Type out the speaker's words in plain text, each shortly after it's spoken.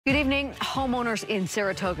Good evening. Homeowners in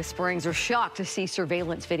Saratoga Springs are shocked to see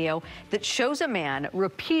surveillance video that shows a man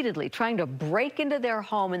repeatedly trying to break into their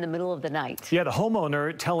home in the middle of the night. Yeah, the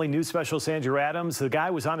homeowner telling News Specialist Andrew Adams the guy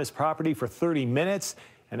was on his property for 30 minutes,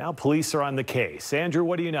 and now police are on the case. Andrew,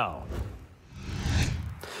 what do you know?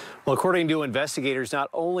 Well, according to investigators,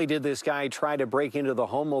 not only did this guy try to break into the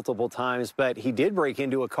home multiple times, but he did break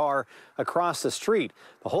into a car across the street.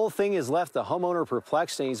 The whole thing has left the homeowner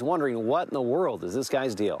perplexed, and he's wondering what in the world is this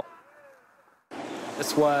guy's deal.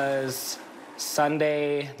 This was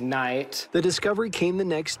Sunday night. The discovery came the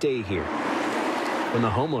next day here, when the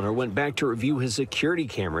homeowner went back to review his security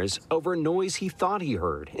cameras over a noise he thought he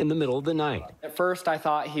heard in the middle of the night. At first, I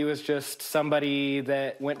thought he was just somebody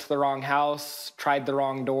that went to the wrong house, tried the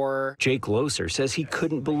wrong door. Jake Loser says he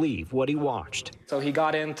couldn't believe what he watched. So he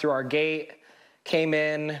got in through our gate, came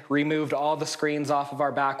in, removed all the screens off of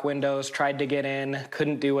our back windows, tried to get in,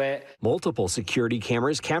 couldn't do it. Multiple security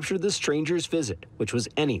cameras captured the stranger's visit, which was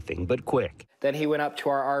anything but quick. Then he went up to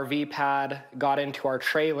our RV pad, got into our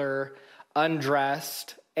trailer,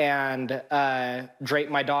 undressed, and draped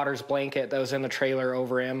my daughter's blanket that was in the trailer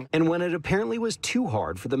over him. And when it apparently was too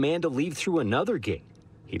hard for the man to leave through another gate,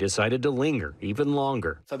 he decided to linger even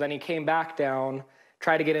longer. So then he came back down,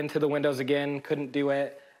 tried to get into the windows again, couldn't do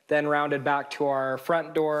it, then rounded back to our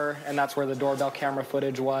front door, and that's where the doorbell camera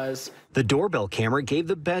footage was. The doorbell camera gave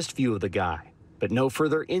the best view of the guy, but no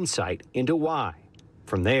further insight into why.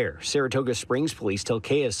 From there, Saratoga Springs police tell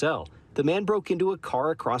KSL the man broke into a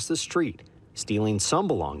car across the street, stealing some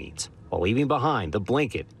belongings while leaving behind the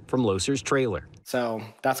blanket from Loser's trailer. So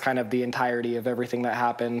that's kind of the entirety of everything that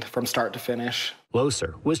happened from start to finish.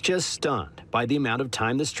 Loser was just stunned by the amount of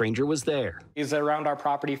time the stranger was there. He's around our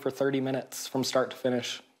property for 30 minutes from start to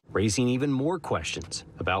finish, raising even more questions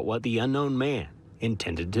about what the unknown man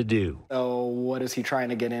intended to do. So what is he trying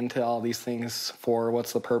to get into all these things for?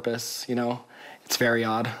 What's the purpose? You know, it's very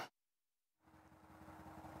odd.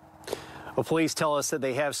 Well, police tell us that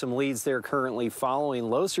they have some leads they're currently following.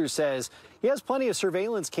 Loser says he has plenty of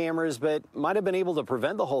surveillance cameras, but might have been able to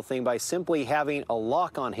prevent the whole thing by simply having a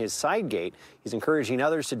lock on his side gate. He's encouraging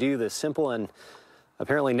others to do the simple and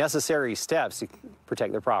apparently necessary steps to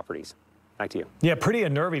protect their properties. Back to you. Yeah, pretty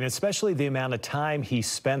unnerving, especially the amount of time he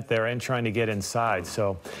spent there and trying to get inside.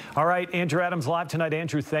 So, all right, Andrew Adams live tonight.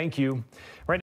 Andrew, thank you. Right.